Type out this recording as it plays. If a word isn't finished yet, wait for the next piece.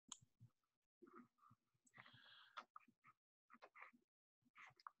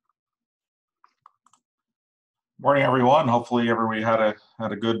Morning, everyone. Hopefully, everybody had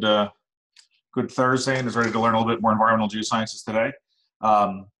a good Thursday and is ready to learn a little bit more environmental geosciences today.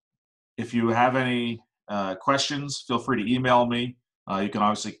 Um, if you have any questions, feel free to email me. You can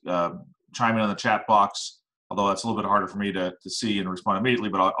obviously chime in on the chat box, although that's a little bit harder for me to see and respond immediately.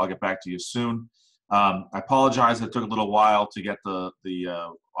 But I'll get back to you soon. I apologize; it took a little while to get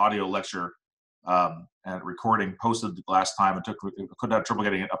the audio lecture and recording posted last time. I could have trouble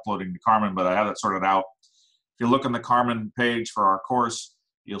getting it uploading to Carmen, but I have that sorted out. If you look on the Carmen page for our course,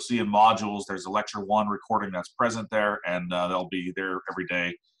 you'll see in modules, there's a lecture 1 recording that's present there, and they'll be there every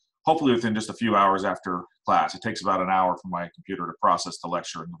day, hopefully within just a few hours after class. It takes about an hour for my computer to process the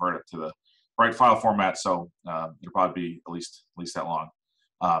lecture and convert it to the right file format, so it'll probably be at least that long.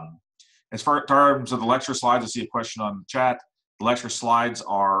 As far in terms of the lecture slides, I see a question on the chat. The lecture slides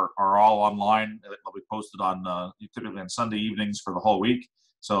are all online. They'll be posted on typically on Sunday evenings for the whole week.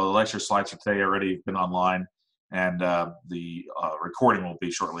 So the lecture slides for today already have been online, and the recording will be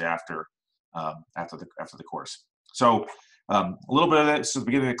shortly after the course. So a little bit of this at the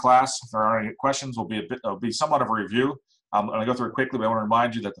beginning of the class. If there are any questions, will be somewhat of a review. I'm going to go through it quickly, but I want to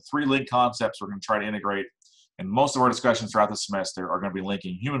remind you that the 3 link concepts we're going to try to integrate in most of our discussions throughout the semester are going to be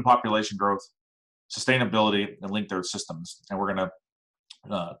linking human population growth, sustainability, and linked Earth systems. And we're going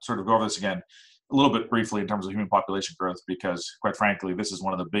to sort of go over this again a little bit briefly in terms of human population growth, because quite frankly, this is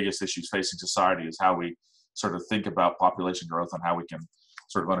one of the biggest issues facing society, is how we sort of think about population growth and how we can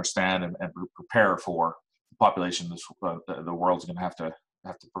sort of understand and prepare for the population the world's going to have to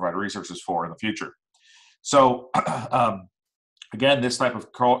provide resources for in the future. So again, this type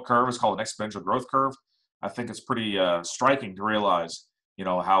of curve is called an exponential growth curve. I think it's pretty striking to realize,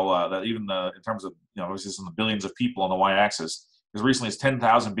 how that even in terms of, this is in the billions of people on the y-axis. As recently as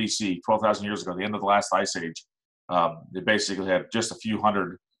 10,000 BC, 12,000 years ago, the end of the last ice age, it basically had just a few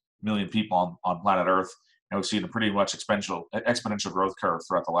 100 million people on planet Earth. And we've seen a pretty much exponential growth curve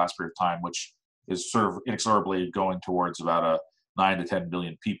throughout the last period of time, which is sort of inexorably going towards about a 9 to 10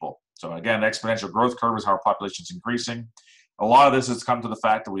 billion people. So again, the exponential growth curve is how our population is increasing. A lot of this has come to the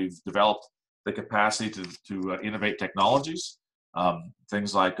fact that we've developed the capacity to innovate technologies,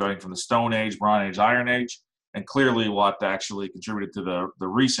 things like going from the Stone Age, Bronze Age, Iron Age, and clearly what actually contributed to the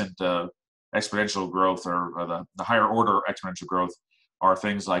recent exponential growth or the higher order exponential growth are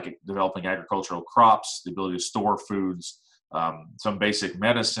things like developing agricultural crops, the ability to store foods, some basic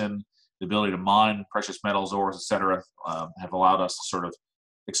medicine, the ability to mine precious metals, ores, etc., have allowed us to sort of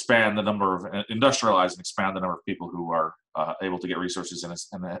expand the number of, industrialize and expand the number of people who are able to get resources, and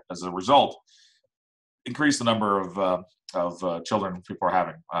as a result, increase the number of children people are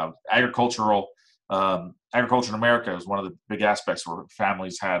having. Agriculture in America is one of the big aspects where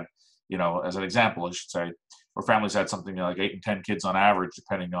families had, as an example, I should say, where families had something like 8 and 10 kids on average,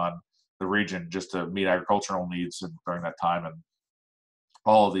 depending on the region, just to meet agricultural needs during that time. And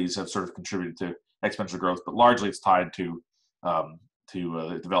all of these have sort of contributed to exponential growth, but largely it's tied to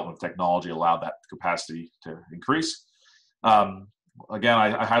the development of technology allowed that capacity to increase. Again,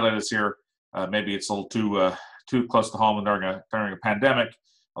 I highlighted this here. Maybe it's a little too close to home and during a pandemic,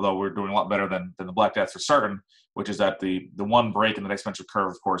 although we're doing a lot better than the Black Death for certain, which is that the one break in the exponential curve,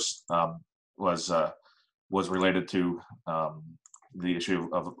 of course, was related to the issue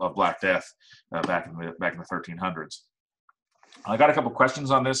of Black Death back in the 1300s. I got a couple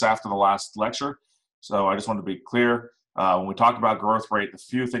questions on this after the last lecture, so I just want to be clear. When we talk about growth rate, the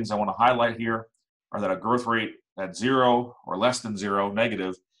few things I want to highlight here are that a growth rate at 0 or less than 0,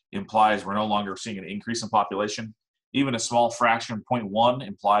 negative, implies we're no longer seeing an increase in population. Even a small fraction, 0.1,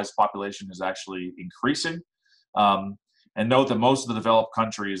 implies population is actually increasing. And note that most of the developed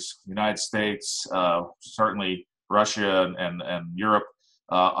countries, United States, certainly Russia and Europe,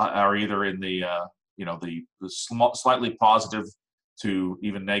 are either in the slightly positive to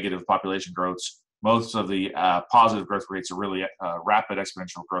even negative population growths. Most of the positive growth rates are really rapid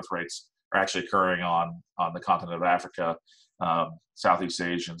exponential growth rates are actually occurring on the continent of Africa, Southeast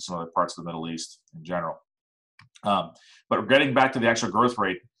Asia, and some other parts of the Middle East in general. But getting back to the actual growth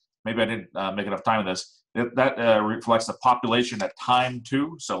rate, maybe I didn't make enough time in this. That reflects the population at time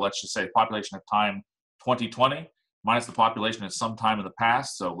 2. So let's just say population at time 2020 minus the population at some time in the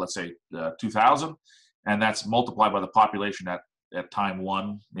past. So let's say 2000, and that's multiplied by the population at time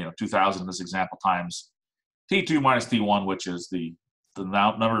 1, 2000 in this example, times T2 minus T1, which is the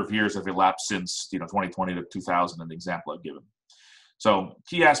number of years that have elapsed since 2020 to 2000 in the example I've given. So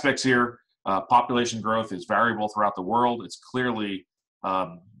key aspects here: population growth is variable throughout the world. It's clearly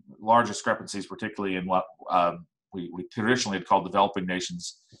large discrepancies, particularly in what we traditionally had called developing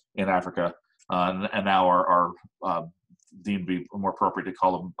nations in Africa, and now are deemed to be more appropriate to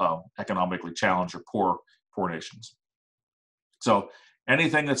call them economically challenged or poor poor nations. So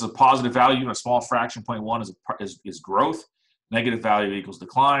anything that's a positive value, a small fraction, 0.1 is growth. Negative value equals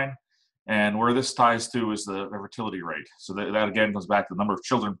decline. And where this ties to is the fertility rate. So that again goes back to the number of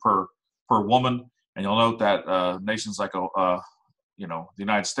children per woman. And you'll note that nations like the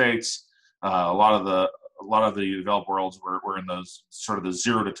United States, a lot of the developed worlds were in those sort of the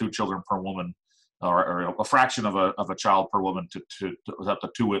 0 to 2 children per woman, or a fraction of a child per woman to up to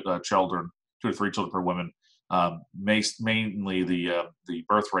 2 children, 2 to 3 children per woman. Mainly the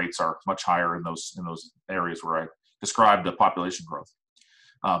birth rates are much higher in those areas where I described the population growth.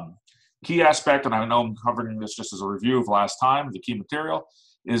 Key aspect, and I know I'm covering this just as a review of last time, the key material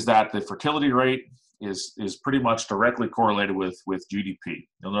is that the fertility rate is pretty much directly correlated with GDP.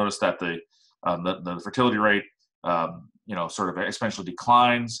 You'll notice that the fertility rate sort of exponentially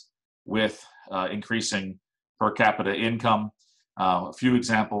declines with increasing per capita income. A few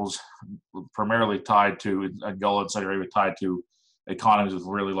examples, primarily tied to Angola and Saudi Arabia, tied to economies with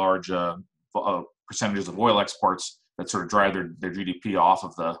really large percentages of oil exports that sort of drive their GDP off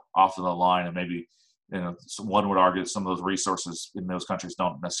of the line, and maybe one would argue that some of those resources in those countries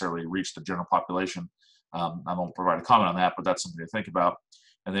don't necessarily reach the general population. I won't provide a comment on that, but that's something to think about.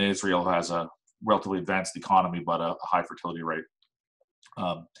 And then Israel has a relatively advanced economy, but a high fertility rate.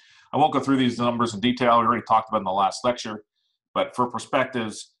 I won't go through these numbers in detail. We already talked about in the last lecture, but for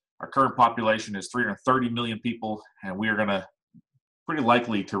perspectives, our current population is 330 million people, and we are going to pretty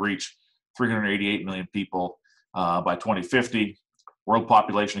likely to reach 388 million people by 2050. World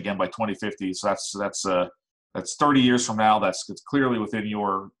population again by 2050. So that's 30 years from now. It's clearly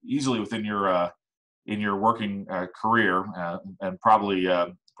easily within your working career, and probably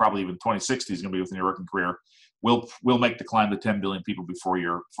even 2060 is going to be within your working career. We'll make the climb to 10 billion people before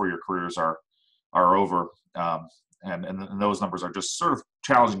your careers are over. And those numbers are just sort of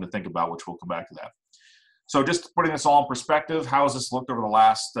challenging to think about, which we'll come back to that. So just putting this all in perspective, how has this looked over the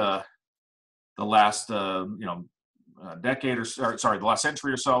last decade the last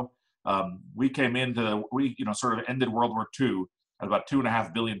century or so? We sort of ended World War II at about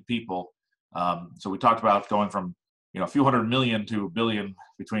 2.5 billion people. So we talked about going from a few hundred million to a billion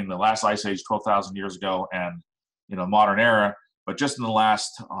between the last ice age 12,000 years ago and modern era. But just in the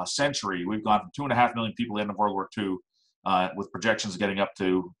last century, we've gone from 2.5 million people at the end of World War II, with projections getting up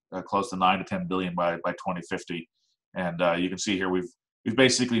to close to 9 to 10 billion by 2050. And you can see here we've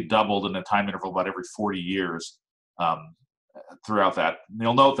basically doubled in a time interval about every 40 years throughout that. And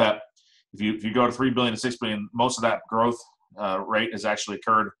you'll note that if you go to 3 billion to 6 billion, most of that growth rate has actually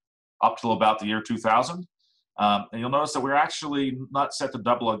occurred up till about the year 2000. And you'll notice that we're actually not set to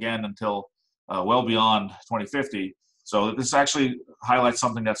double again until well beyond 2050. So this actually highlights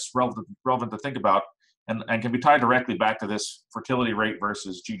something that's relevant to think about, and can be tied directly back to this fertility rate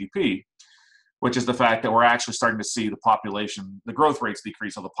versus GDP, which is the fact that we're actually starting to see the growth rates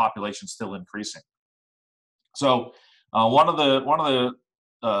decrease, while the population still increasing. So one of the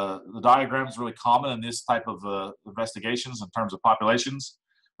diagrams really common in this type of investigations in terms of populations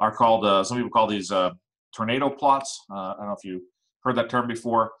are called, some people call these tornado plots. I don't know if you heard that term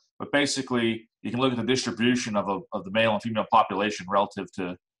before, but basically you can look at the distribution of the male and female population relative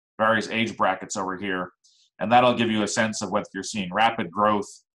to various age brackets over here, and that'll give you a sense of whether you're seeing rapid growth,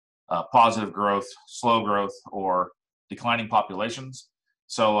 positive growth, slow growth, or declining populations.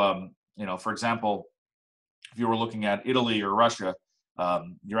 So, for example, if you were looking at Italy or Russia,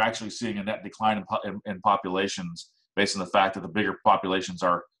 you're actually seeing a net decline in populations based on the fact that the bigger populations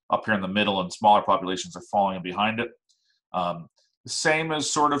are up here in the middle and smaller populations are falling in behind it. The same is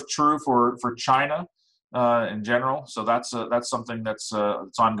sort of true for China in general. So that's something that's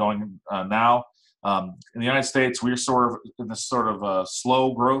ongoing now. In the United States, we're sort of in this sort of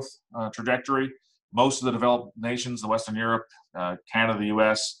slow growth trajectory. Most of the developed nations, the Western Europe, Canada, the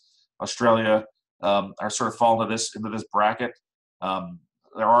U.S., Australia, are sort of falling into this bracket.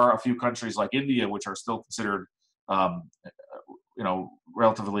 There are a few countries like India, which are still considered,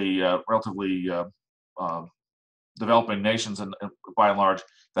 relatively developing nations, and by and large,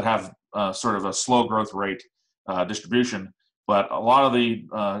 that have sort of a slow growth rate distribution. But a lot of the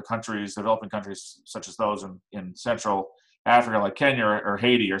developing countries, such as those in Central Africa, like Kenya or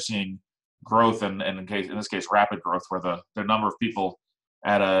Haiti, are seeing growth, and in this case, rapid growth, where the number of people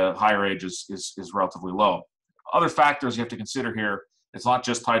at a higher age is relatively low. Other factors you have to consider here, it's not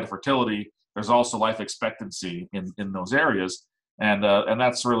just tied to fertility. There's also life expectancy in those areas. And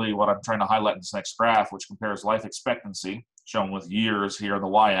that's really what I'm trying to highlight in this next graph, which compares life expectancy, shown with years here on the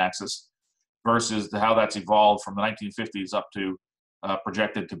y-axis, versus how that's evolved from the 1950s up to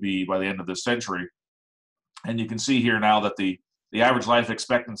projected to be by the end of this century. And you can see here now that the average life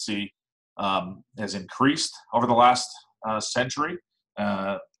expectancy has increased over the last century.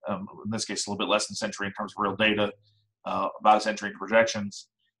 In this case, a little bit less than a century in terms of real data, about a century in projections.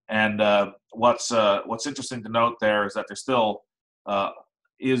 And what's interesting to note there is that there still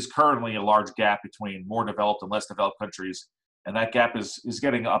is currently a large gap between more developed and less developed countries, and that gap is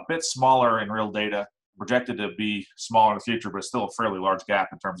getting a bit smaller in real data, projected to be smaller in the future, but still a fairly large gap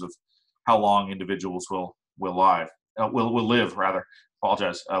in terms of how long individuals will live rather.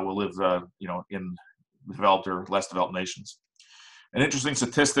 Apologize. Will live in developed or less developed nations. An interesting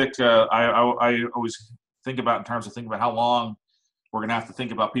statistic I always think about in terms of thinking about how long we're going to have to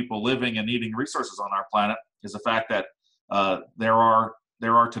think about people living and needing resources on our planet is the fact that there are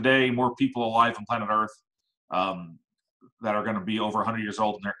today more people alive on planet Earth that are going to be over 100 years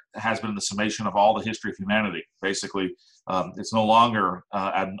old, and there has been the summation of all the history of humanity. Basically, it's no longer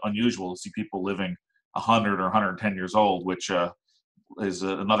unusual to see people living 100 or 110 years old, which is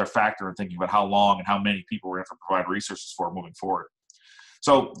another factor in thinking about how long and how many people we're going to have to provide resources for moving forward.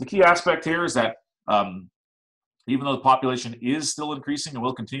 So the key aspect here is that even though the population is still increasing and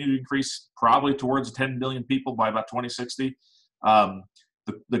will continue to increase, probably towards 10 billion people by about 2060,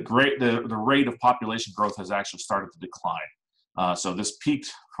 the rate of population growth has actually started to decline. So this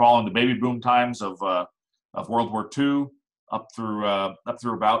peaked following the baby boom times of World War II up through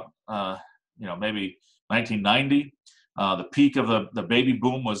about maybe 1990. The peak of the baby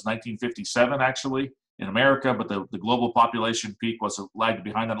boom was 1957 actually in America, but the global population peak was lagged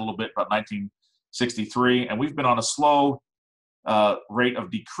behind that a little bit, about 1963, and we've been on a slow rate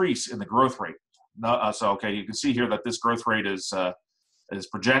of decrease in the growth rate. You can see here that this growth rate is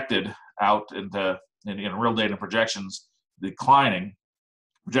projected out in real data and projections declining,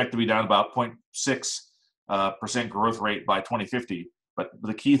 projected to be down about 0.6% growth rate by 2050. But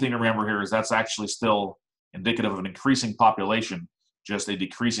the key thing to remember here is that's actually still indicative of an increasing population, just a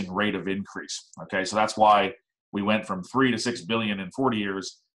decreasing rate of increase. Okay, so that's why we went from 3 to 6 billion in 40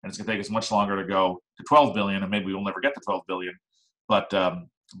 years, and it's going to take us much longer to go to 12 billion, and maybe we'll never get to 12 billion, but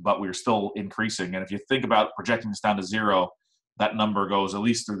we're still increasing. And if you think about projecting this down to zero, that number goes at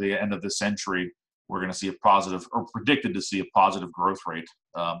least through the end of this century. We're going to see a positive, or predicted to see a positive growth rate.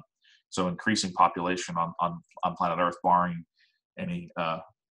 So increasing population on planet Earth, barring any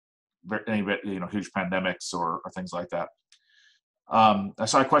huge pandemics or things like that. I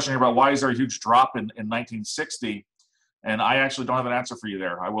saw a question here about why is there a huge drop in 1960, and I actually don't have an answer for you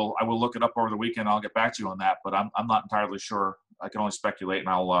there. I will look it up over the weekend. I'll get back to you on that, but I'm not entirely sure. I can only speculate, and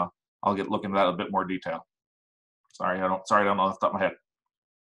I'll look into that in a bit more detail. Sorry, I don't know off the top of my head.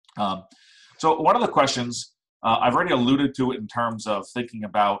 So one of the questions I've already alluded to it in terms of thinking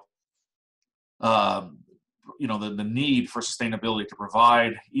about the need for sustainability to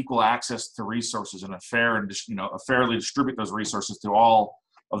provide equal access to resources in a fair and fairly distribute those resources to all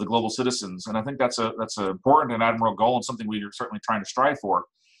of the global citizens. And I think that's an important and admirable goal, and something we are certainly trying to strive for.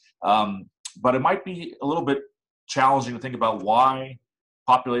 But it might be a little bit challenging to think about why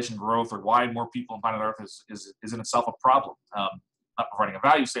population growth or why more people on planet Earth is in itself a problem. Not providing a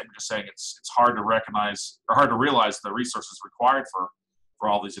value statement, just saying it's hard to recognize or hard to realize the resources required for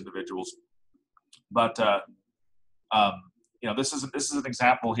all these individuals. But this is an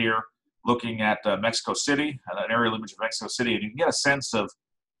example here looking at Mexico City, an aerial image of Mexico City, and you can get a sense of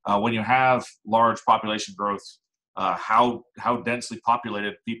when you have large population growth, how densely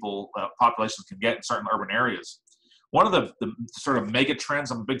populated populations can get in certain urban areas. One of the sort of mega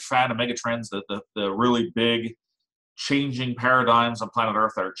trends, I'm a big fan of mega trends, the really big changing paradigms on planet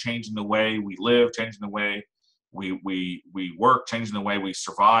Earth that are changing the way we live, changing the way we work, changing the way we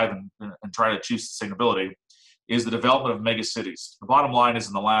survive and try to achieve sustainability, is the development of mega cities. The bottom line is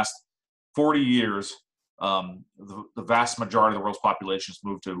in the last 40 years, the vast majority of the world's population has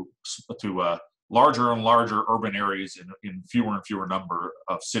moved to larger and larger urban areas in fewer and fewer number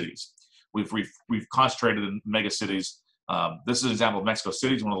of cities. We've concentrated in mega cities. This is an example of Mexico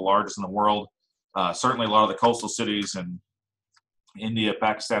City. It's one of the largest in the world. Certainly a lot of the coastal cities in India,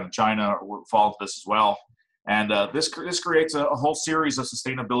 Pakistan, and China fall into this as well. And this creates a whole series of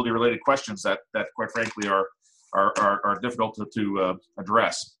sustainability-related questions that quite frankly are difficult to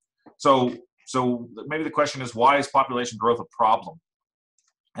address. So maybe the question is, why is population growth a problem?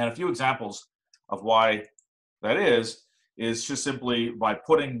 And a few examples of why that is just simply by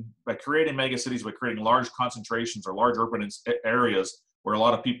creating mega cities, by creating large concentrations or large urban areas where a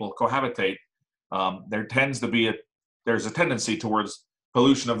lot of people cohabitate. There's a tendency towards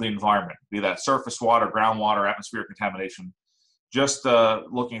pollution of the environment, be that surface water, groundwater, atmospheric contamination. Just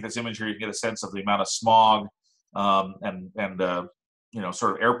looking at this image here, you can get a sense of the amount of smog and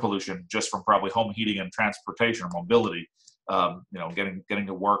sort of air pollution just from probably home heating and transportation or mobility getting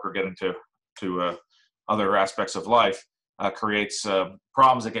to work or getting to other aspects of life creates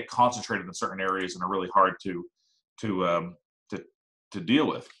problems that get concentrated in certain areas and are really hard to um, to to deal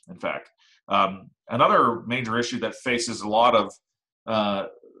with. In fact, another major issue that faces uh,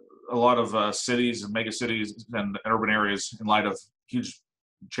 a lot of cities and mega cities and urban areas in light of huge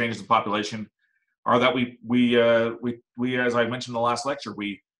changes in population are that we as I mentioned in the last lecture,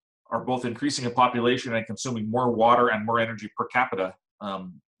 we are both increasing in population and consuming more water and more energy per capita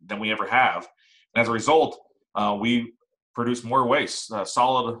than we ever have. And as a result, we produce more waste,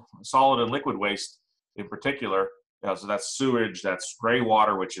 solid and liquid waste in particular. So that's sewage, that's gray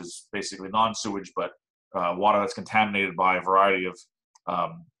water, which is basically non-sewage, but water that's contaminated by a variety of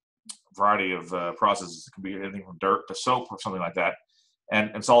processes. It can be anything from dirt to soap or something like that.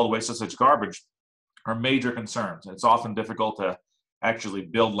 And solid waste such as garbage are major concerns. And it's often difficult to actually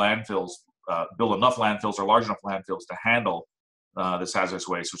build landfills, build enough landfills or large enough landfills to handle this hazardous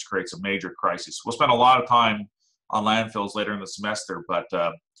waste, which creates a major crisis. We'll spend a lot of time on landfills later in the semester, but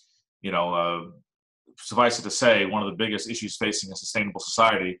suffice it to say, one of the biggest issues facing a sustainable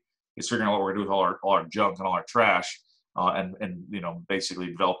society is figuring out what we're going to do with all our junk and all our trash, and basically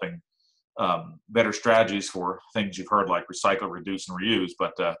developing better strategies for things you've heard like recycle, reduce, and reuse.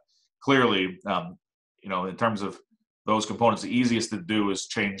 But clearly, in terms of those components, the easiest to do is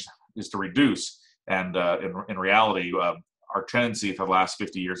to reduce. And in reality, our tendency for the last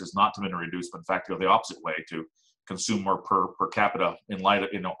 50 years is not to reduce, but in fact to go the opposite way, to consume more per capita in light of,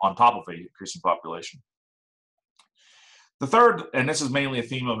 on top of a increasing population. The third, and this is mainly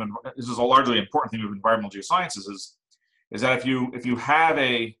this is a largely important theme of environmental geosciences, is that if you have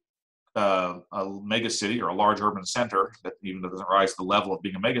a mega city or a large urban center that even doesn't rise to the level of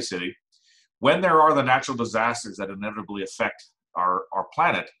being a mega city, when there are the natural disasters that inevitably affect our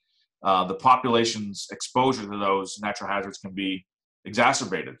planet, the population's exposure to those natural hazards can be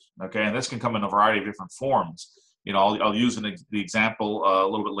exacerbated. Okay, and this can come in a variety of different forms. I'll use the example a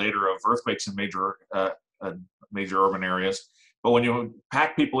little bit later of earthquakes in major urban areas. But when you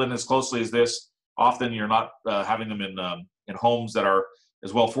pack people in as closely as this, often you're not having them in homes that are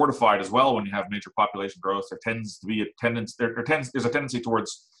as well fortified as well. When you have major population growth, there tends to be there's a tendency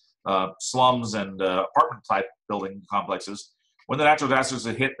towards slums and apartment type building complexes. When the natural disasters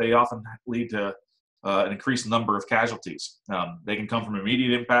hit, they often lead to an increased number of casualties. They can come from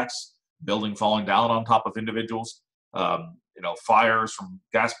immediate impacts, building falling down on top of individuals, fires from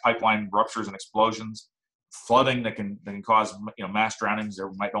gas pipeline ruptures and explosions, flooding that can cause mass drownings that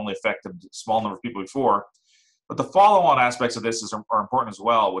might only affect a small number of people before. But the follow-on aspects of this are important as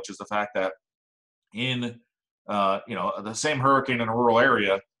well, which is the fact that in the same hurricane in a rural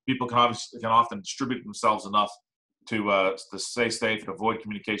area, people can often distribute themselves enough to stay safe and avoid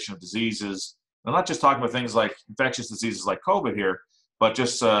communication of diseases. I'm not just talking about things like infectious diseases like COVID here, but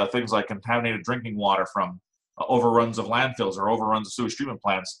just things like contaminated drinking water from overruns of landfills or overruns of sewage treatment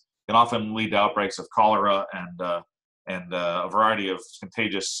plants can often lead to outbreaks of cholera and a variety of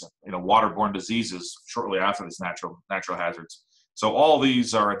contagious, waterborne diseases shortly after these natural hazards. So all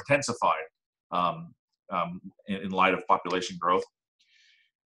these are intensified in light of population growth.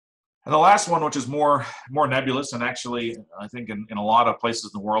 And the last one, which is more nebulous, and actually I think in a lot of places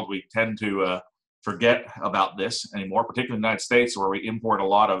in the world we tend to forget about this anymore, particularly in the United States, where we import a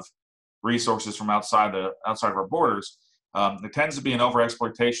lot of resources from outside of our borders. There tends to be an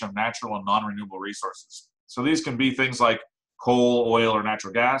overexploitation of natural and non-renewable resources. So these can be things like coal, oil, or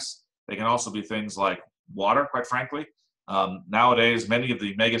natural gas. They can also be things like water, quite frankly. Nowadays, many of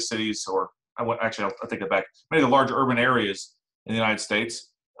the mega cities, I'll take it back, many of the large urban areas in the United States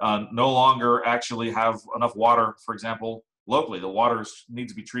no longer actually have enough water, for example, locally. The water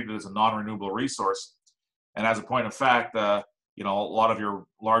needs to be treated as a non-renewable resource. And as a point of fact, a lot of your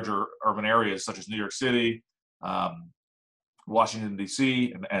larger urban areas, such as New York City, Washington,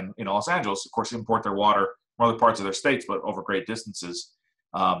 D.C., and Los Angeles, of course, import their water from other parts of their states, but over great distances.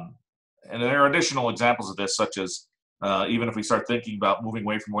 And there are additional examples of this, such as even if we start thinking about moving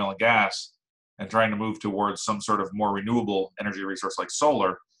away from oil and gas and trying to move towards some sort of more renewable energy resource like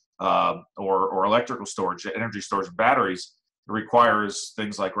solar or electrical storage, energy storage and batteries, it requires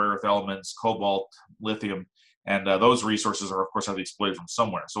things like rare earth elements, cobalt, lithium, and those resources are, of course, have to be exploited from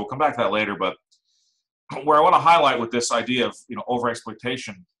somewhere. So we'll come back to that later, but where I want to highlight with this idea of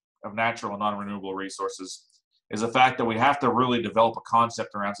overexploitation of natural and non-renewable resources is the fact that we have to really develop a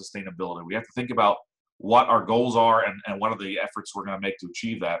concept around sustainability. We have to think about what our goals are and what are the efforts we're going to make to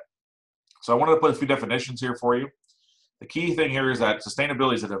achieve that. So I wanted to put a few definitions here for you. The key thing here is that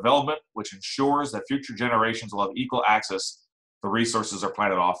sustainability is a development which ensures that future generations will have equal access to the resources our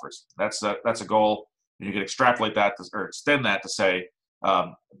planet offers. That's a goal And you can extrapolate that or extend that to say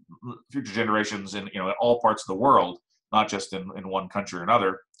future generations in in all parts of the world, not just in one country or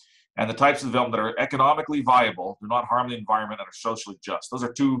another. And the types of development that are economically viable, do not harm the environment, and are socially just. Those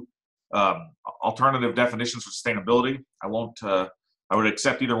are two alternative definitions for sustainability. I won't. I would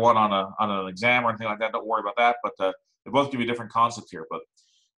accept either one on an exam or anything like that. Don't worry about that. But they both give you a different concept here. But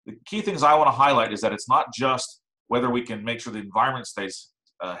the key things I want to highlight is that it's not just whether we can make sure the environment stays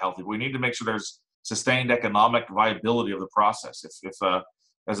healthy. But we need to make sure there's sustained economic viability of the process. If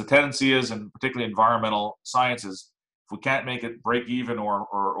as a tendency is, and particularly environmental sciences, if we can't make it break even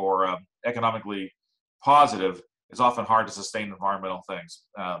or economically positive, it's often hard to sustain environmental things.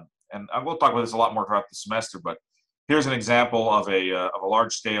 And I will talk about this a lot more throughout the semester, but here's an example of a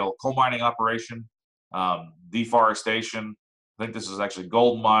large-scale coal mining operation, deforestation. I think this is actually a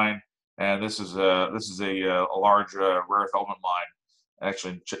gold mine, and this is a large rare earth element mine,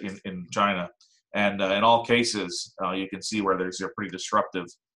 actually in China. And in all cases, you can see where they're pretty disruptive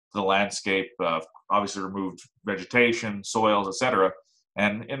to the landscape. Obviously, removed vegetation, soils, etc.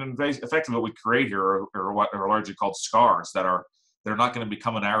 And effectively, what we create here are what are largely called scars that are they're not going to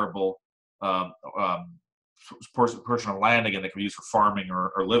become an arable portion of land again that can be used for farming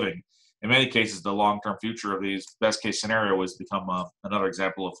or living. In many cases, the long-term future of these best case scenario is become another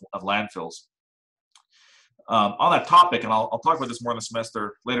example of landfills. On that topic, and I'll talk about this more in the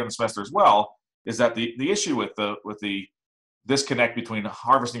semester, later in the semester as well, is that the issue with the disconnect between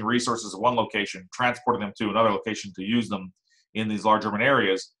harvesting resources at one location, transporting them to another location to use them in these large urban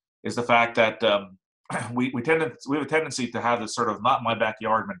areas, is the fact that we have a tendency to have this sort of not in my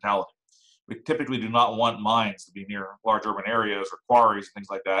backyard mentality. We typically do not want mines to be near large urban areas or quarries and things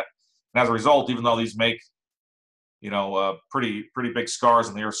like that. And as a result, even though these make pretty big scars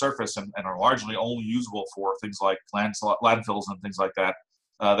on the Earth's surface and are largely only usable for things like landfills and things like that,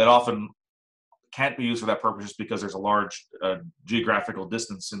 that often can't be used for that purpose just because there's a large geographical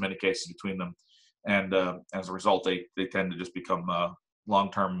distance in many cases between them. And as a result, they tend to just become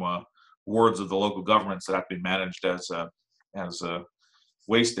long-term wards of the local governments that have to be managed as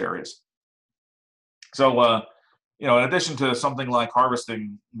waste areas. So, in addition to something like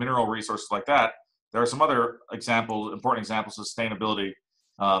harvesting mineral resources like that, there are some other important examples of sustainability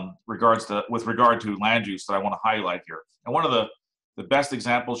with regard to land use that I want to highlight here. And one of the best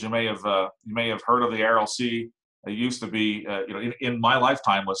examples you may have heard of the RLC. It used to be, in my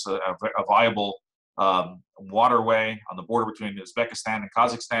lifetime, was a viable waterway on the border between Uzbekistan and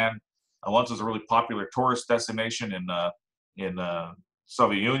Kazakhstan. Once was a really popular tourist destination in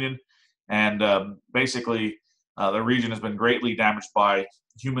Soviet Union, and basically the region has been greatly damaged by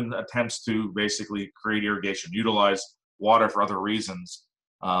human attempts to basically create irrigation, utilize water for other reasons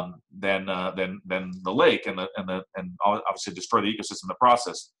than the lake, and obviously destroy the ecosystem in the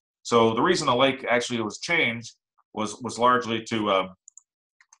process. So the reason the lake actually was changed was largely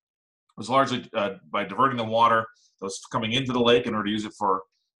by diverting the water that was coming into the lake in order to use it for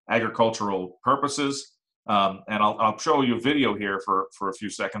agricultural purposes. And I'll show you a video here for a few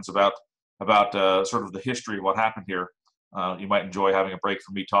seconds about sort of the history of what happened here. You might enjoy having a break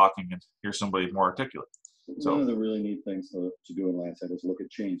from me talking and hear somebody more articulate. So, one of the really neat things to do in Landsat is look at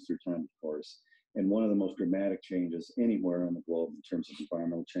change through time, of course. And one of the most dramatic changes anywhere on the globe in terms of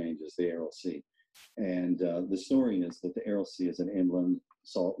environmental change is the RLC. And the story is that the RLC is an inland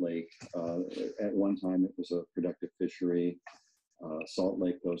salt lake. At one time, it was a productive fishery, salt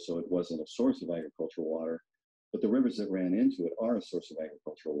lake, though, so it wasn't a source of agricultural water. But the rivers that ran into it are a source of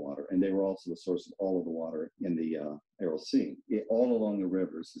agricultural water, and they were also the source of all of the water in the RLC. All along the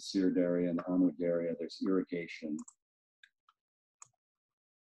rivers, the Sird area and the Amud area, there's irrigation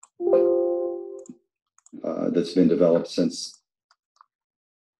that's been developed since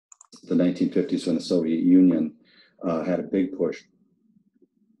the 1950s when the Soviet Union had a big push.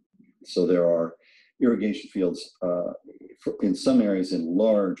 So there are irrigation fields in some areas in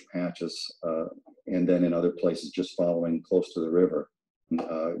large patches, and then in other places just following close to the river.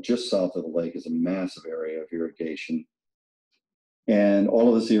 Just south of the lake is a massive area of irrigation. And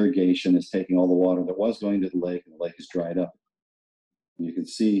all of this irrigation is taking all the water that was going to the lake, and the lake is dried up. And you can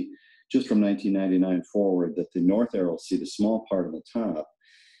see just from 1999 forward that the North RLC, the small part on the top,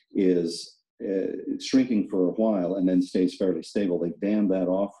 is shrinking for a while and then stays fairly stable. They dammed that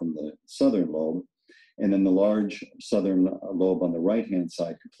off from the southern lobe. And then the large southern lobe on the right-hand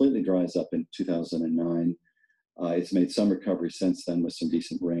side completely dries up in 2009. It's made some recovery since then with some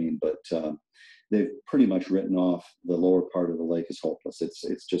decent rain, but they've pretty much written off the lower part of the lake as hopeless.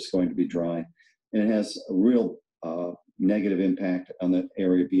 It's just going to be dry. And it has a real negative impact on the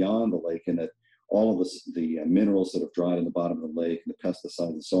area beyond the lake in that all of the minerals that have dried in the bottom of the lake, and the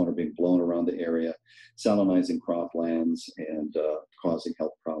pesticides and so on are being blown around the area, salinizing croplands and causing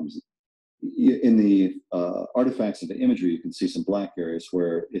health problems. In the artifacts of the imagery, you can see some black areas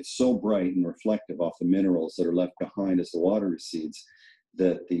where it's so bright and reflective off the minerals that are left behind as the water recedes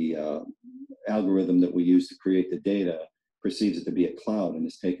that the algorithm that we use to create the data perceives it to be a cloud and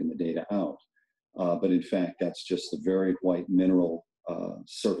has taken the data out. But in fact, that's just the very white mineral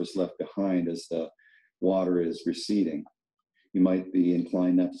surface left behind as the water is receding. You might be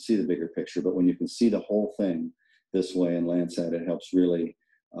inclined not to see the bigger picture, but when you can see the whole thing this way in Landsat, it helps really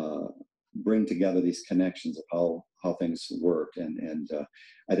bring together these connections of how things work. And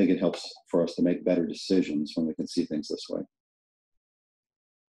I think it helps for us to make better decisions when we can see things this way.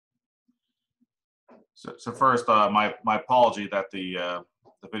 So first, my apology that the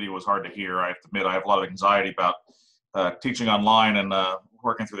video was hard to hear. I have to admit I have a lot of anxiety about teaching online and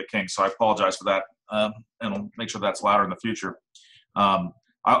working through the kinks, so I apologize for that, and I'll make sure that's louder in the future.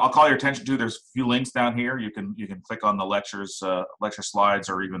 I'll call your attention to, there's a few links down here. You can click on the lecture slides,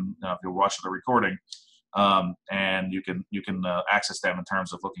 or even if you're watching the recording, and you can access them in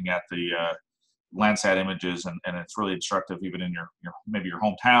terms of looking at the Landsat images, and it's really instructive even in your maybe your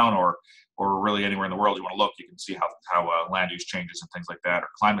hometown or really anywhere in the world you want to look. You can see how land use changes and things like that, or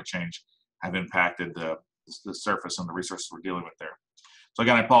climate change, have impacted the surface and the resources we're dealing with there. So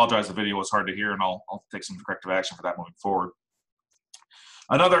again, I apologize, the video was hard to hear, and I'll take some corrective action for that moving forward.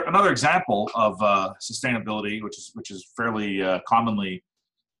 Another example of sustainability, which is fairly commonly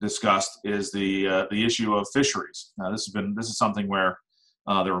discussed, is the issue of fisheries. Now, this is something where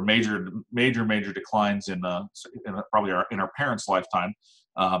there were major declines in probably in our parents' lifetime,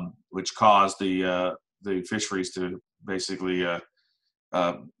 which caused the fisheries to basically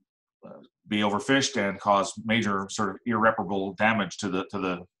be overfished and cause major sort of irreparable damage to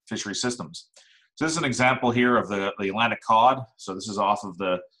the fishery systems. So this is an example here of the Atlantic cod. So this is off of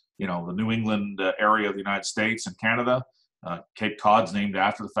the New England area of the United States and Canada. Cape Cod's named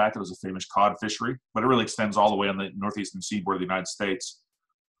after the fact it was a famous cod fishery, but it really extends all the way on the northeastern seaboard of the United States,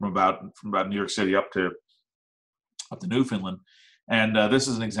 from about New York City up to Newfoundland. And this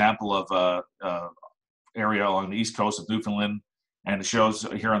is an example of area along the east coast of Newfoundland, and it shows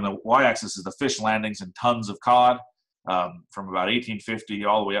here on the y-axis is the fish landings in tons of cod from about 1850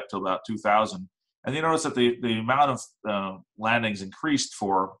 all the way up to about 2000. And you notice that the amount of landings increased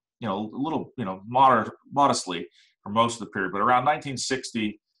for modestly for most of the period, but around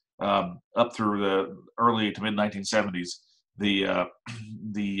 1960 up through the early to mid 1970s, or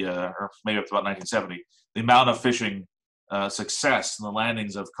maybe up to about 1970, the amount of fishing success in the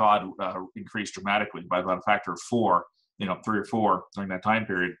landings of cod increased dramatically by about a factor of 4, 3 or 4 during that time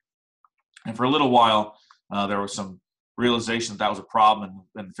period. And for a little while, there was some realization that was a problem,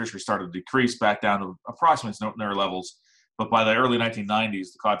 and the fishery started to decrease back down to approximately its near levels. But by the early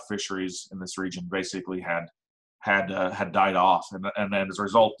 1990s, the cod fisheries in this region basically had died off, and then as a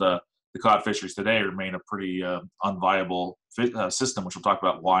result, the cod fisheries today remain a pretty unviable system, which we'll talk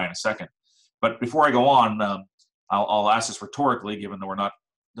about why in a second. But before I go on, I'll ask this rhetorically, given that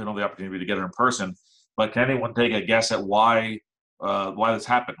they don't have the opportunity to get it in person. But can anyone take a guess at why this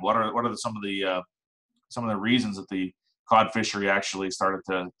happened? What are some of the reasons that the cod fishery actually started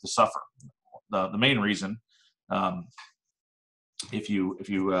to suffer? The main reason, if you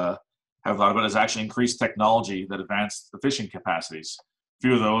have thought about it, is actually increased technology that advanced the fishing capacities. A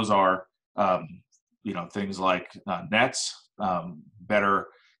few of those are things like nets, better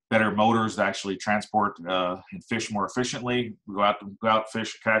motors to actually transport and fish more efficiently. Go out,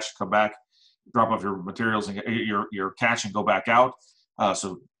 fish, catch, come back, drop off your materials and your catch and go back out.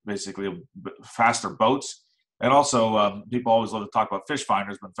 So basically faster boats. And also people always love to talk about fish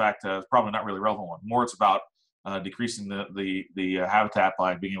finders, but in fact it's probably not really a relevant one. More it's about decreasing the habitat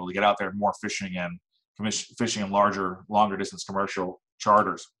by being able to get out there more fishing and fishing in longer distance commercial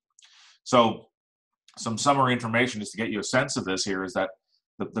charters. So some summary information just to get you a sense of this here is that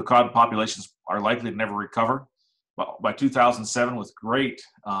the cod populations are likely to never recover. But by 2007, with great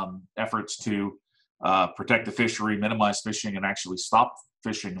efforts to protect the fishery, minimize fishing, and actually stop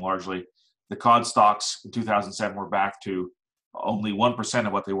fishing largely, the cod stocks in 2007 were back to only 1%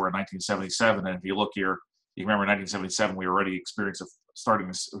 of what they were in 1977. And if you look here, you remember in 1977, we were already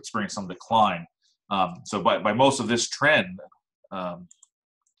starting to experience some decline. So by most of this trend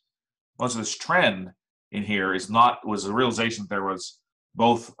in here was a realization that there was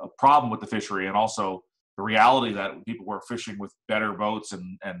both a problem with the fishery and also the reality that people were fishing with better boats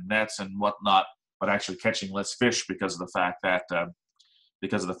and nets and whatnot, but actually catching less fish because of the fact that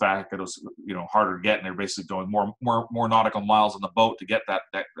it was harder to get, and they're basically going more nautical miles on the boat to get that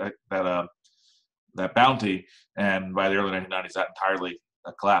that bounty, and by the early 1990s, that entirely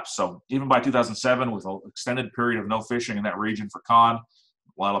collapsed. So even by 2007, with an extended period of no fishing in that region for cod,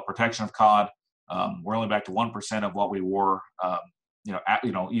 a lot of protection of cod, we're only back to 1% of what we were,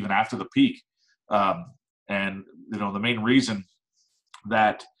 even after the peak. And the main reason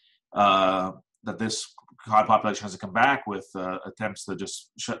that that this cod population hasn't come back with attempts to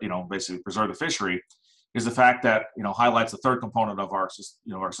just basically preserve the fishery is the fact that highlights the third component of our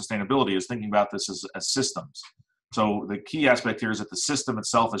sustainability, is thinking about this as systems. So the key aspect here is that the system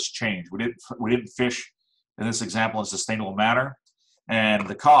itself has changed. We didn't fish in this example in a sustainable manner, and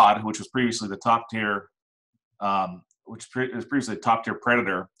the cod, which was previously the top tier,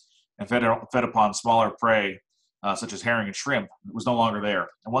 predator, and fed upon smaller prey such as herring and shrimp, was no longer there.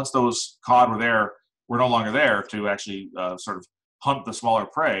 And once those cod were no longer there to actually sort of hunt the smaller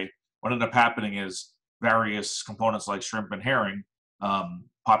prey, what ended up happening is various components like shrimp and herring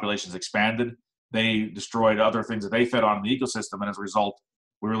populations expanded. They destroyed other things that they fed on in the ecosystem, and as a result,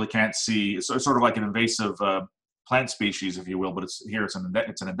 we really can't see. It's sort of like an invasive plant species, if you will, but it's an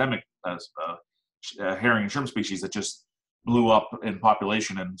endemic herring and shrimp species that just blew up in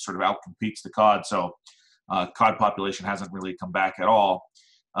population and sort of outcompetes the cod. So cod population hasn't really come back at all.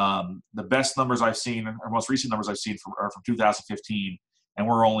 The best numbers I've seen, or most recent numbers I've seen, are from 2015, and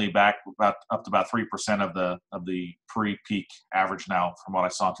we're only back up to about 3% of the pre-peak average now, from what I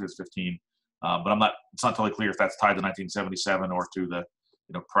saw in 2015. But it's not totally clear if that's tied to 1977 or to the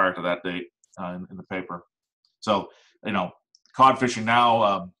prior to that date in the paper. So cod fishing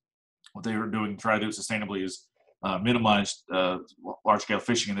now, what they were doing to try to do it sustainably is minimize large-scale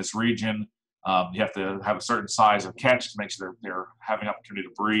fishing in this region. You have to have a certain size of catch to make sure they're having opportunity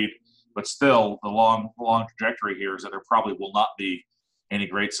to breed. But still, the long trajectory here is that there probably will not be any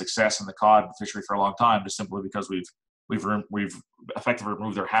great success in the cod fishery for a long time, just simply because we've effectively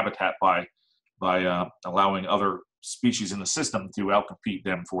removed their habitat by allowing other species in the system to outcompete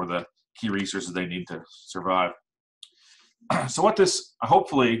them for the key resources they need to survive. So what this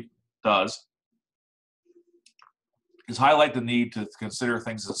hopefully does is highlight the need to consider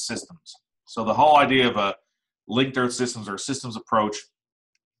things as systems. So the whole idea of a linked Earth systems or systems approach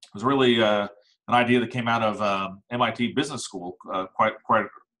was really an idea that came out of MIT Business School quite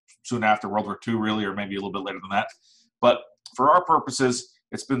soon after World War II, really, or maybe a little bit later than that. But for our purposes,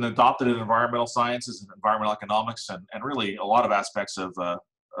 it's been adopted in environmental sciences and environmental economics, and really a lot of aspects of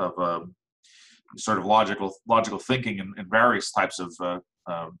sort of logical thinking in various types of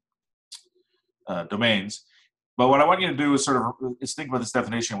domains. But what I want you to do is think about this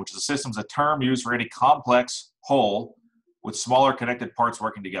definition, which is a system is a term used for any complex whole with smaller connected parts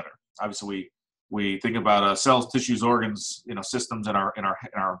working together. Obviously, we think about cells, tissues, organs, systems in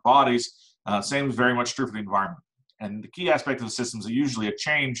our bodies. Same is very much true for the environment. And the key aspect of the systems is usually a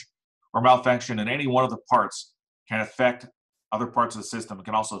change or malfunction in any one of the parts can affect other parts of the system. It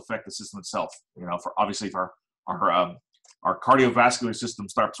can also affect the system itself. If our cardiovascular system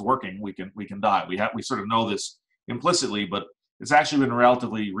starts working, we can die. We sort of know this implicitly, but it's actually been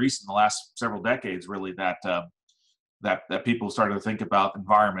relatively recent, in the last several decades, really, that people started to think about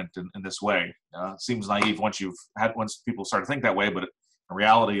environment in this way. It seems naive once people start to think that way, but in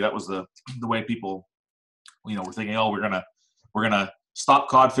reality, that was the way people, were thinking, oh, we're gonna stop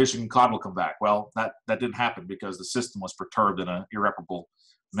cod fishing and cod will come back. Well, that didn't happen because the system was perturbed in an irreparable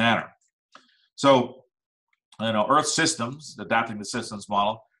manner. So, Earth systems, adapting the systems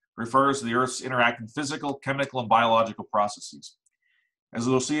model, refers to the Earth's interacting physical, chemical, and biological processes. As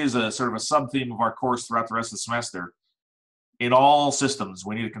we'll see as a sort of a sub-theme of our course throughout the rest of the semester, in all systems,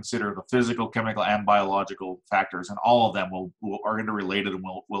 we need to consider the physical, chemical, and biological factors, and all of them are interrelated and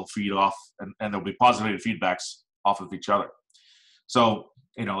will feed off, and there'll be positive feedbacks off of each other. So,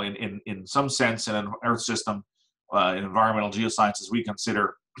 in some sense, in an Earth system, in environmental geosciences, we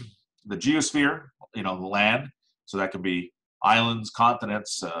consider the geosphere, the land, so that could be islands,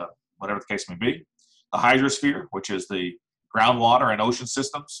 continents, whatever the case may be. The hydrosphere, which is the groundwater and ocean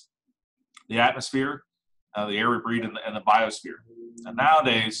systems. The atmosphere, the air we breathe, and the biosphere. And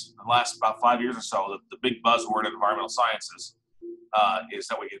nowadays, in the last about 5 years or so, the big buzzword in environmental sciences is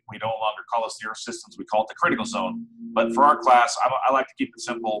that we no longer call this the Earth systems, we call it the critical zone. But for our class, I like to keep it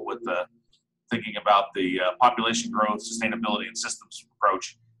simple with thinking about the population growth, sustainability, and systems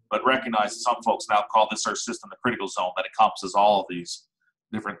approach, but recognize that some folks now call this Earth system the critical zone that encompasses all of these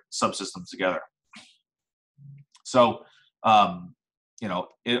different subsystems together. So,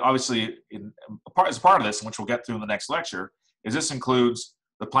 obviously, as part of this, which we'll get to in the next lecture, is this includes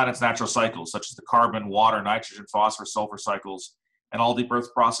the planet's natural cycles, such as the carbon, water, nitrogen, phosphorus, sulfur cycles, and all deep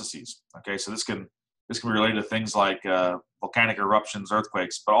Earth processes. Okay, so this can This can be related to things like volcanic eruptions,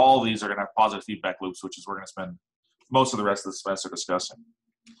 earthquakes, but all of these are going to have positive feedback loops, which is we're going to spend most of the rest of the semester discussing.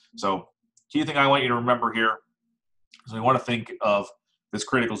 So key thing I want you to remember here is we want to think of this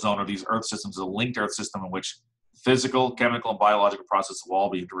critical zone or these Earth systems as a linked Earth system in which physical, chemical, and biological processes will all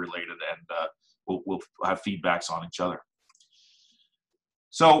be interrelated and we'll have feedbacks on each other.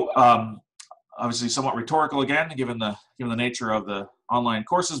 So obviously somewhat rhetorical again, given the nature of the online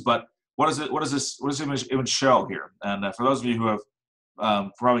courses, but what does this image show here? And for those of you who have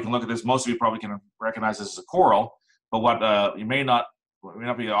probably can look at this, most of you probably can recognize this as a coral, but what you may not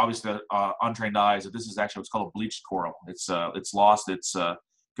be obvious to untrained eyes that this is actually what's called a bleached coral. It's lost its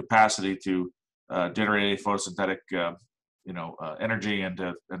capacity to generate photosynthetic energy,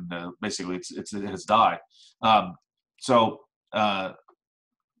 and basically it has died. The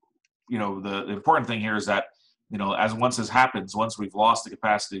important thing here is that once this happens, once we've lost the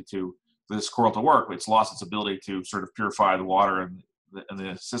capacity for this coral to work, it's lost its ability to sort of purify the water in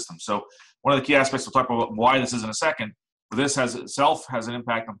the system. So one of the key aspects we'll talk about why this is in a second. This has an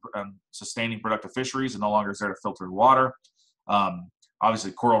impact on sustaining productive fisheries and no longer is there to filter water.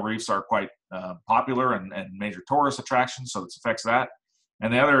 Obviously, coral reefs are quite popular and major tourist attractions, so this affects that.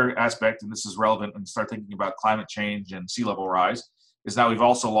 And the other aspect, and this is relevant when you start thinking about climate change and sea level rise, is now we've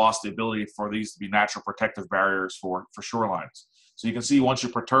also lost the ability for these to be natural protective barriers for shorelines. So you can see once you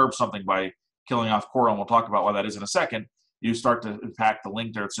perturb something by killing off coral, and we'll talk about why that is in a second, you start to impact the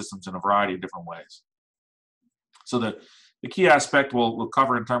linked Earth systems in a variety of different ways. So the key aspect we'll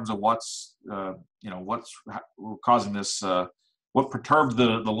cover in terms of what's causing this, what perturbed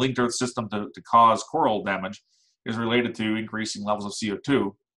the linked Earth system to cause coral damage is related to increasing levels of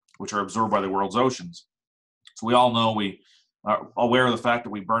CO2, which are absorbed by the world's oceans. So we all know, we are aware of the fact that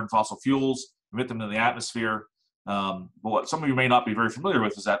we burn fossil fuels, emit them into the atmosphere. But what some of you may not be very familiar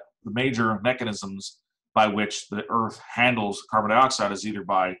with is that the major mechanisms by which the Earth handles carbon dioxide is either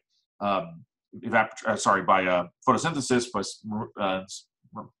by photosynthesis, by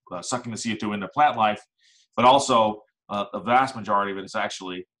sucking the CO2 into plant life, but also a vast majority of it is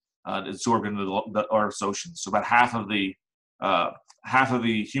actually absorbed into the Earth's oceans. So about half of the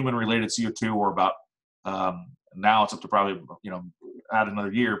human-related CO2, or about now it's up to probably, add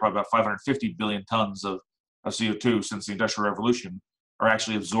another year, probably about 550 billion tons of CO2 since the Industrial Revolution are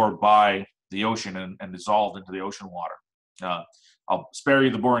actually absorbed by the ocean and dissolved into the ocean water. I'll spare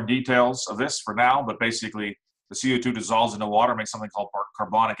you the boring details of this for now, but basically the CO2 dissolves into water, makes something called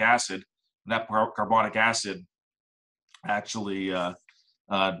carbonic acid, and that carbonic acid actually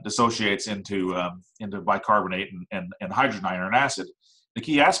dissociates into bicarbonate and hydrogen iron acid. The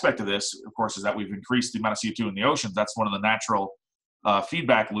key aspect of this, of course, is that we've increased the amount of CO2 in the oceans. That's one of the natural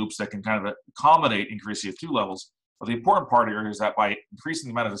feedback loops that can kind of accommodate increased CO2 levels. But the important part here is that by increasing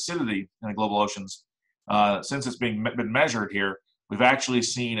the amount of acidity in the global oceans, since it's been measured here, we've actually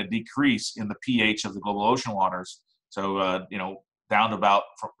seen a decrease in the pH of the global ocean waters. So down from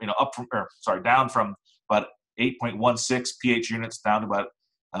about 8.16 pH units down to about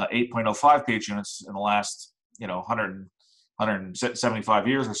 8.05 pH units in the last 175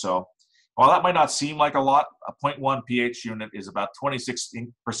 years or so. While that might not seem like a lot, a 0.1 pH unit is about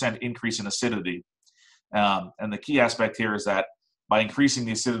 26% increase in acidity. And the key aspect here is that by increasing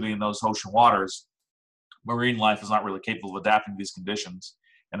the acidity in those ocean waters, marine life is not really capable of adapting to these conditions,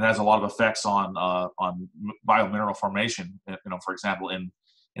 and it has a lot of effects on biomineral formation. For example, in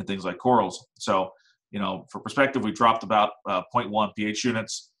things like corals. So, for perspective, we dropped about 0.1 pH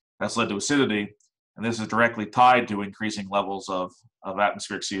units. That's led to acidity, and this is directly tied to increasing levels of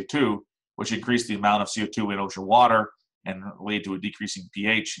atmospheric CO2, which increase the amount of CO2 in ocean water and lead to a decreasing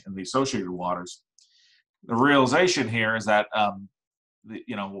pH in the associated waters. The realization here is that,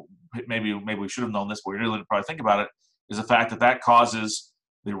 maybe we should have known this, but we really didn't probably think about it, is the fact that causes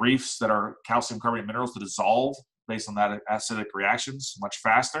the reefs that are calcium carbonate minerals to dissolve based on that acidic reactions much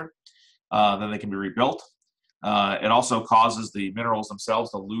faster than they can be rebuilt. It also causes the minerals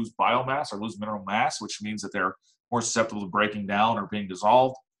themselves to lose biomass or lose mineral mass, which means that they're more susceptible to breaking down or being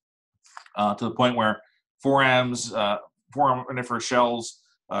dissolved, to the point where foraminiferous shells,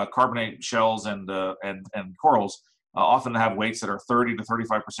 carbonate shells, and corals often have weights that are 30 to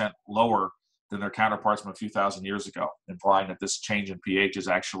 35% lower than their counterparts from a few thousand years ago, implying that this change in pH is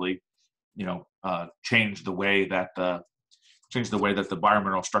actually, changed the way that the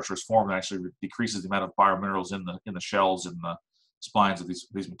biomineral structure is formed, and actually decreases the amount of biominerals in the shells and the spines of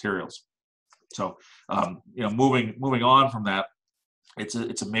these materials. So, moving on from that, it's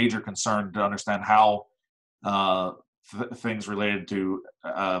a major concern to understand how things related to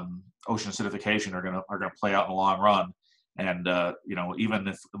ocean acidification are going to play out in the long run. And even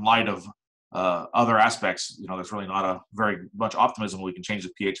if, in light of other aspects, there's really not a very much optimism we can change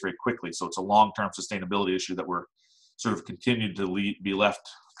the pH very quickly. So it's a long-term sustainability issue that we're sort of continued to be left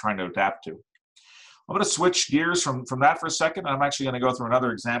trying to adapt to. I'm going to switch gears from that for a second. I'm actually going to go through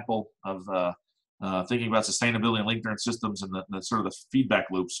another example of thinking about sustainability and linked earth systems and the sort of the feedback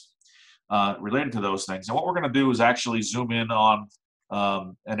loops related to those things. And what we're going to do is actually zoom in on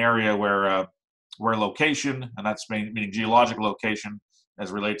an area where location, and that's meaning geological location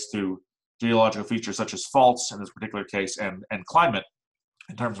as relates to geological features such as faults in this particular case, and climate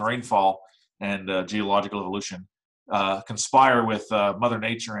in terms of rainfall and geological evolution, conspire with Mother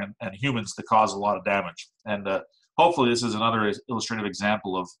Nature and humans to cause a lot of damage. And hopefully this is another illustrative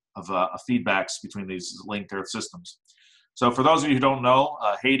example of feedbacks between these linked earth systems. So for those of you who don't know,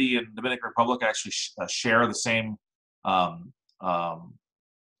 Haiti and Dominican Republic actually share the same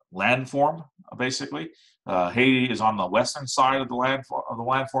landform, basically. Haiti is on the western side of the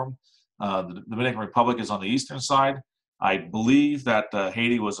landform. The Dominican Republic is on the eastern side. I believe that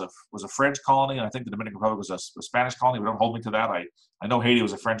Haiti was a French colony, and I think the Dominican Republic was a Spanish colony, but don't hold me to that. I know Haiti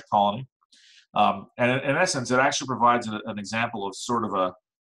was a French colony. And in essence, it actually provides an example of sort of a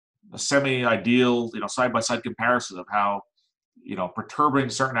semi-ideal, side-by-side comparison of how, perturbing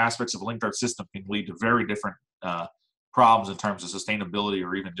certain aspects of a linked earth system can lead to very different problems in terms of sustainability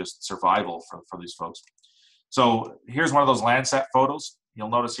or even just survival for these folks. So here's one of those Landsat photos. You'll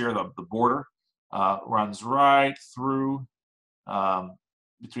notice here the border runs right through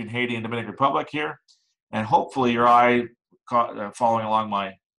between Haiti and Dominican Republic here, and hopefully your eye following along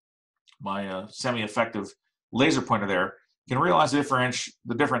my semi-effective laser pointer there can realize the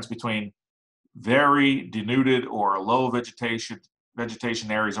difference between very denuded or low vegetation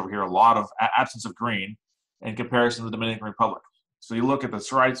areas over here, a lot of absence of green, in comparison to the Dominican Republic. So you look at the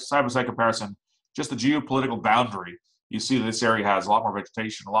side-by-side comparison, just the geopolitical boundary, you see that this area has a lot more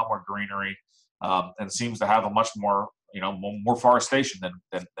vegetation, a lot more greenery, and seems to have a much more, more forestation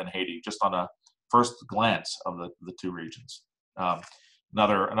than Haiti, just on a first glance of the two regions.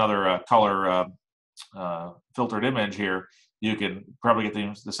 Another color filtered image here, you can probably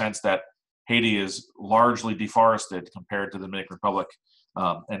get the sense that Haiti is largely deforested compared to the Dominican Republic,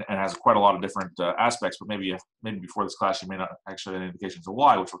 and has quite a lot of different aspects, but maybe before this class you may not actually have any indications of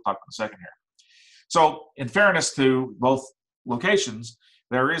why, which we'll talk about in a second here. So in fairness to both locations,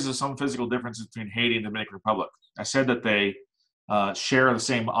 there is some physical difference between Haiti and the Dominican Republic. I said that they share the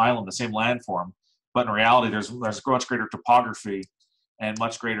same island, the same landform, but in reality there's much greater topography and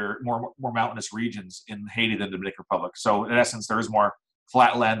much greater, more mountainous regions in Haiti than the Dominican Republic. So in essence, there is more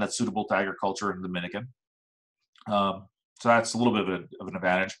flat land that's suitable to agriculture in the Dominican. So that's a little bit of an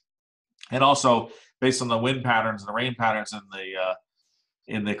advantage. And also, based on the wind patterns and the rain patterns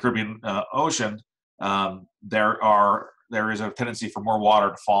in the Caribbean Ocean, there is a tendency for more water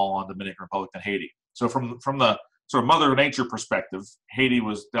to fall on the Dominican Republic than Haiti. So from the sort of Mother Nature perspective, Haiti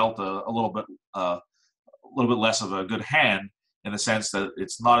was dealt a little bit less of a good hand, in the sense that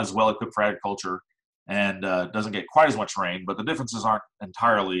it's not as well equipped for agriculture and doesn't get quite as much rain. But the differences aren't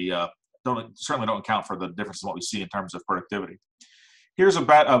entirely certainly don't account for the difference in what we see in terms of productivity. Here's a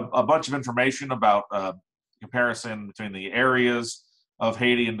bunch of information about comparison between the areas of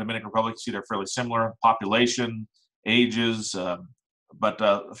Haiti and Dominican Republic. You see they're fairly similar: population, ages. But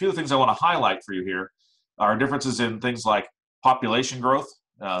a few of the things I want to highlight for you here are differences in things like population growth.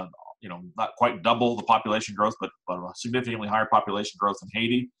 Not quite double the population growth, but a significantly higher population growth in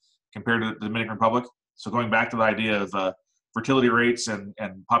Haiti compared to the Dominican Republic. So going back to the idea of fertility rates and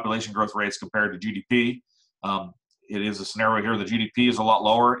population growth rates compared to GDP, it is a scenario here. The GDP is a lot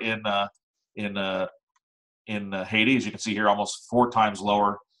lower in Haiti, as you can see here, almost 4 times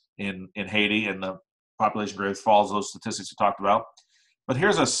lower in Haiti, and the population growth follows those statistics we talked about. But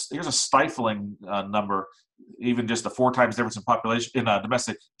here's a stifling number. Even just the 4 times difference in population in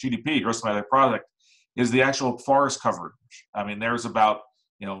domestic GDP, gross domestic product, is the actual forest coverage. I mean, there's about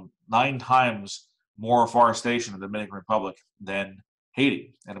 9 times more forestation in the Dominican Republic than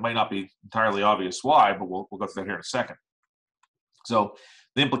Haiti, and it might not be entirely obvious why, but we'll go through that here in a second. So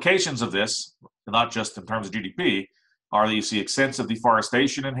the implications of this, not just in terms of GDP, are that you see extensive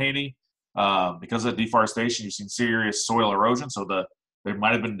deforestation in Haiti. Because of deforestation, you've seen serious soil erosion. So there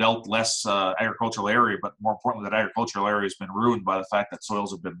might have been dealt less agricultural area, but more importantly, that agricultural area has been ruined by the fact that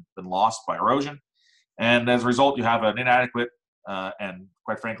soils have been lost by erosion. And as a result, you have an inadequate and,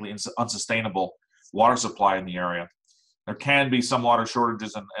 quite frankly, unsustainable water supply in the area. There can be some water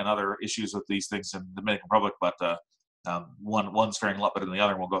shortages and other issues with these things in the Dominican Republic, but one's faring a lot better than the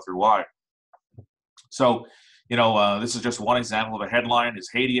other, and we'll go through why. So, this is just one example of a headline: is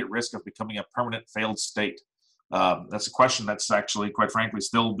Haiti at risk of becoming a permanent failed state? That's a question that's actually, quite frankly,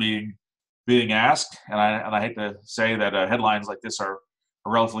 still being being asked, and I hate to say that headlines like this are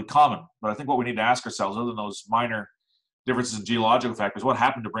relatively common, but I think what we need to ask ourselves, other than those minor differences in geological factors, what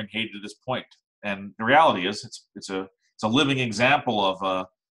happened to bring Haiti to this point? And the reality is, it's a living example of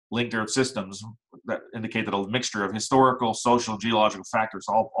linked Earth systems that indicate that a mixture of historical, social, and geological factors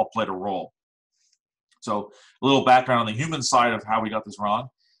all played a role. So a little background on the human side of how we got this wrong.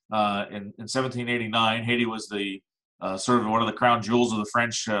 In 1789, Haiti was the sort of one of the crown jewels of the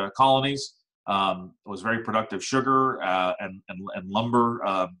French colonies. It was very productive sugar and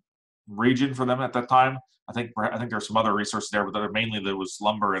lumber region for them at that time. I think there's some other resources there, but mainly there was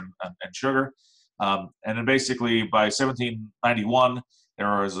lumber and sugar. And then basically by 1791,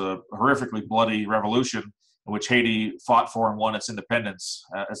 there was a horrifically bloody revolution in which Haiti fought for and won its independence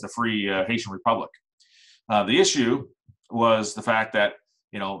as the free Haitian Republic. The issue was the fact that,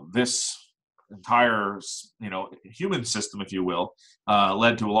 this entire, human system, if you will,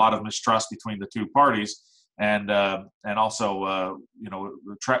 led to a lot of mistrust between the two parties. And also,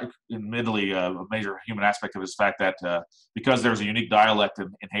 admittedly, a major human aspect of it is the fact that because there's a unique dialect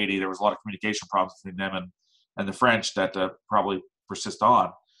in Haiti, there was a lot of communication problems between them and the French that probably persist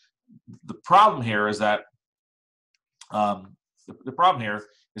on. The problem here is that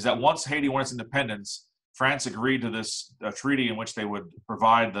once Haiti won its independence, France agreed to this treaty in which they would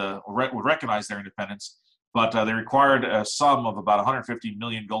provide would recognize their independence, but they required a sum of about 150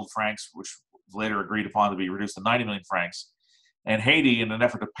 million gold francs, which was later agreed upon to be reduced to 90 million francs. And Haiti, in an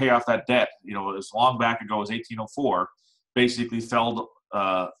effort to pay off that debt, as long back ago as 1804, basically felled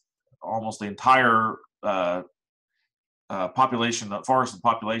almost the entire population, the forested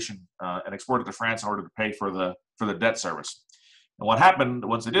population, and exported to France in order to pay for the debt service. And what happened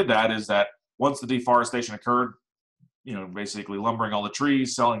once they did that is that once the deforestation occurred, basically lumbering all the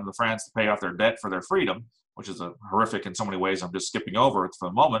trees, selling them to France to pay off their debt for their freedom, which is horrific in so many ways. I'm just skipping over it for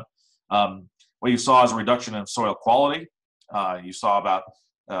the moment. What you saw is a reduction in soil quality. You saw about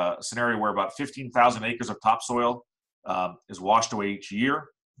a scenario where about 15,000 acres of topsoil is washed away each year.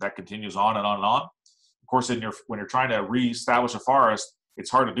 That continues on and on and on. Of course, when you're trying to reestablish a forest, it's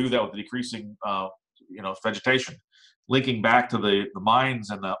hard to do that with the decreasing, vegetation. Linking back to the mines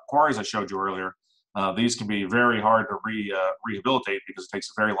and the quarries I showed you earlier, these can be very hard to rehabilitate because it takes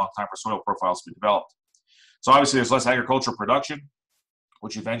a very long time for soil profiles to be developed. So obviously there's less agricultural production,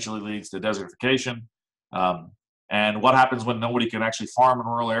 which eventually leads to desertification. And what happens when nobody can actually farm in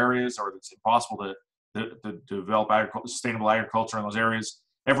rural areas, or it's impossible to develop sustainable agriculture in those areas?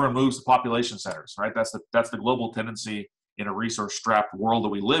 Everyone moves to population centers, right? That's the global tendency in a resource-strapped world that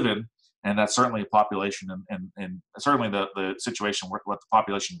we live in. And that's certainly a population and certainly the situation what the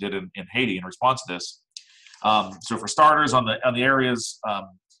population did in Haiti in response to this. So for starters, on the areas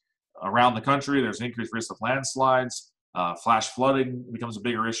around the country, there's an increased risk of landslides, flash flooding becomes a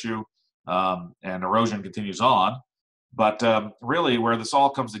bigger issue, and erosion continues on. But really where this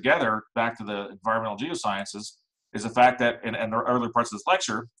all comes together, back to the environmental geosciences, is the fact that, and the earlier parts of this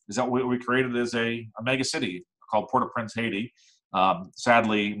lecture, is that we created as a mega city called Port-au-Prince, Haiti.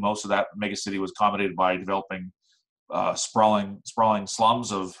 Sadly, most of that megacity was accommodated by developing sprawling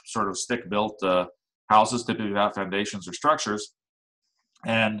slums of sort of stick-built houses, typically without foundations or structures.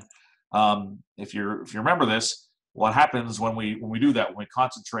 And if you remember this, what happens when we do that, when we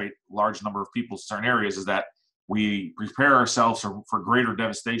concentrate a large number of people in certain areas, is that we prepare ourselves for greater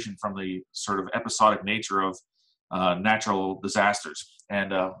devastation from the sort of episodic nature of natural disasters.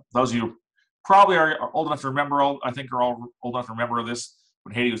 And those of you probably are old enough to remember, I think are all old enough to remember this,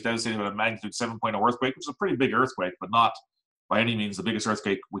 when Haiti was devastated by a magnitude 7.0 earthquake, which was a pretty big earthquake, but not by any means the biggest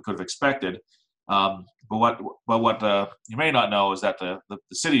earthquake we could have expected. But what you may not know is that the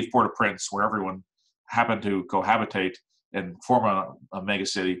city of Port-au-Prince, where everyone happened to cohabitate and form a mega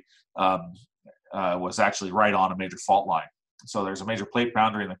city, was actually right on a major fault line. So there's a major plate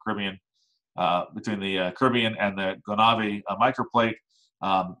boundary in the Caribbean, between the Caribbean and the Gonavi microplate.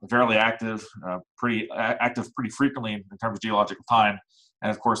 Fairly active, pretty frequently in terms of geological time.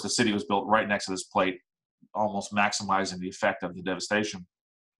 And of course, the city was built right next to this plate, almost maximizing the effect of the devastation.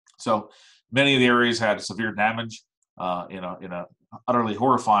 So many of the areas had severe damage in a utterly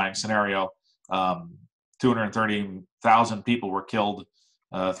horrifying scenario. 230,000 people were killed,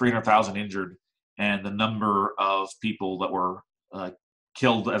 300,000 injured, and the number of people that were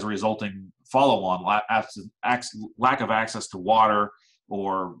killed as a resulting follow-on lack of access to water,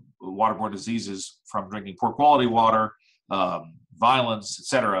 or waterborne diseases from drinking poor quality water, violence,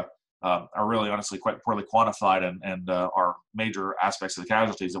 etc., are really honestly quite poorly quantified and are major aspects of the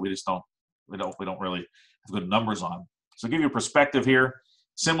casualties that we don't really have good numbers on. So to give you a perspective here,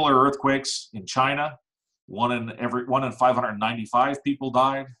 similar earthquakes in China, one in 595 people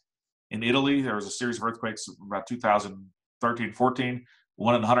died. In Italy, there was a series of earthquakes about 2013, 14.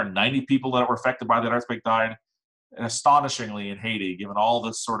 1 in 190 people that were affected by that earthquake died. And astonishingly, in Haiti, given all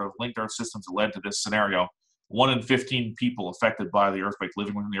this sort of linked earth systems that led to this scenario, 1 in 15 people affected by the earthquake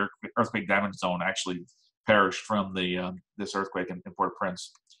living within the earthquake damage zone actually perished from this earthquake in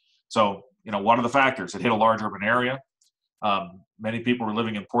Port-au-Prince. So, what are the factors? It hit a large urban area. Many people were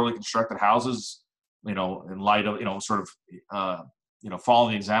living in poorly constructed houses, in light of,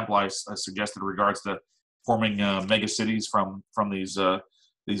 following the example I suggested in regards to forming mega cities from these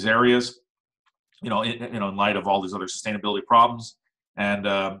areas, in light of all these other sustainability problems. And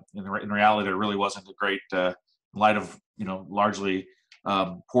in reality, there really wasn't a great, in light of, largely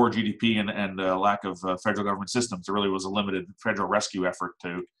poor GDP and lack of federal government systems. There really was a limited federal rescue effort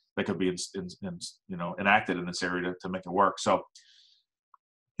that could be enacted in this area to make it work. So,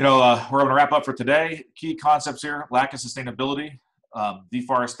 we're going to wrap up for today. Key concepts here: lack of sustainability,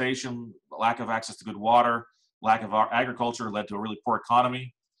 deforestation, lack of access to good water, lack of agriculture led to a really poor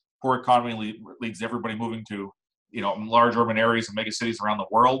economy. Poor economy leads to everybody moving to, large urban areas and mega cities around the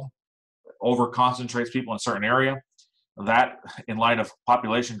world. Over concentrates people in a certain area. That, in light of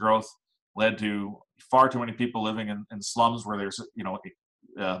population growth, led to far too many people living in slums where there's,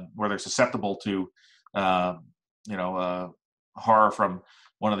 where they're susceptible to, horror from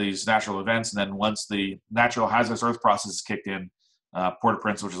one of these natural events. And then once the natural hazardous earth process is kicked in,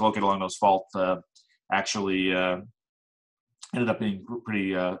 Port-au-Prince, which is located along those faults, actually ended up being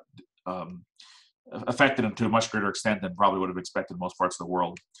pretty affected to a much greater extent than probably would have expected in most parts of the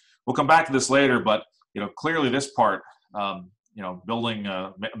world. We'll come back to this later, but clearly this part, building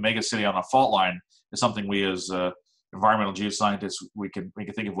a mega city on a fault line is something we as environmental geoscientists we can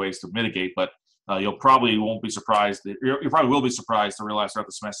think of ways to mitigate. But you probably will be surprised to realize throughout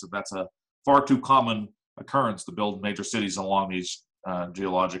the semester that's a far too common occurrence to build major cities along these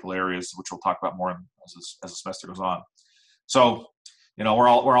geological areas, which we'll talk about more as the semester goes on. So, where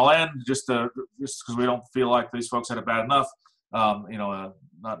I'll end, just because we don't feel like these folks had it bad enough.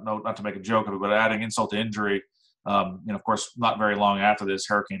 Not to make a joke of it, but adding insult to injury. Of course, not very long after this,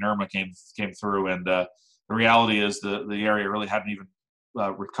 Hurricane Irma came through, and the reality is the area really hadn't even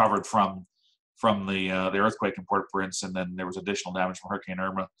recovered from the earthquake in Port-au-Prince, and then there was additional damage from Hurricane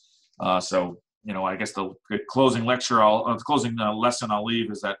Irma. So, I guess the closing lesson I'll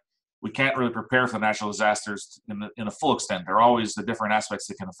leave is that we can't really prepare for natural disasters in a full extent. There are always the different aspects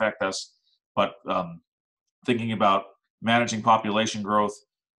that can affect us, but thinking about managing population growth,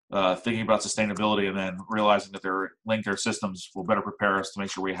 thinking about sustainability, and then realizing that they're linked their systems will better prepare us to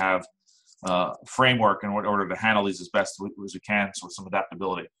make sure we have framework in order to handle these as best as we can, so with some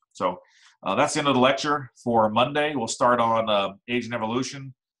adaptability. So that's the end of the lecture for Monday. We'll start on age and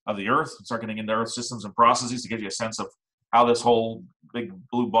evolution of the Earth, and start getting into Earth systems and processes to give you a sense of how this whole big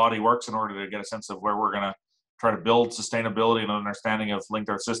blue body works in order to get a sense of where we're going to try to build sustainability and understanding of linked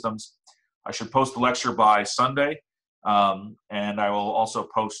Earth systems. I should post the lecture by Sunday, and I will also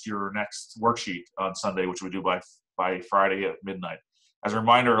post your next worksheet on Sunday, which we do by Friday at midnight. As a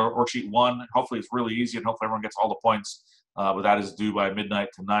reminder, worksheet 1, hopefully it's really easy and hopefully everyone gets all the points, but that is due by midnight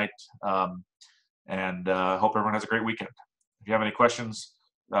tonight. And hope everyone has a great weekend. If you have any questions,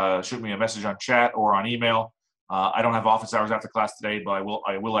 shoot me a message on chat or on email. I don't have office hours after class today, but I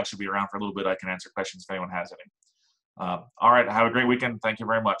will actually be around for a little bit. I can answer questions if anyone has any. All right, have a great weekend. Thank you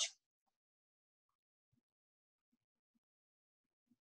very much.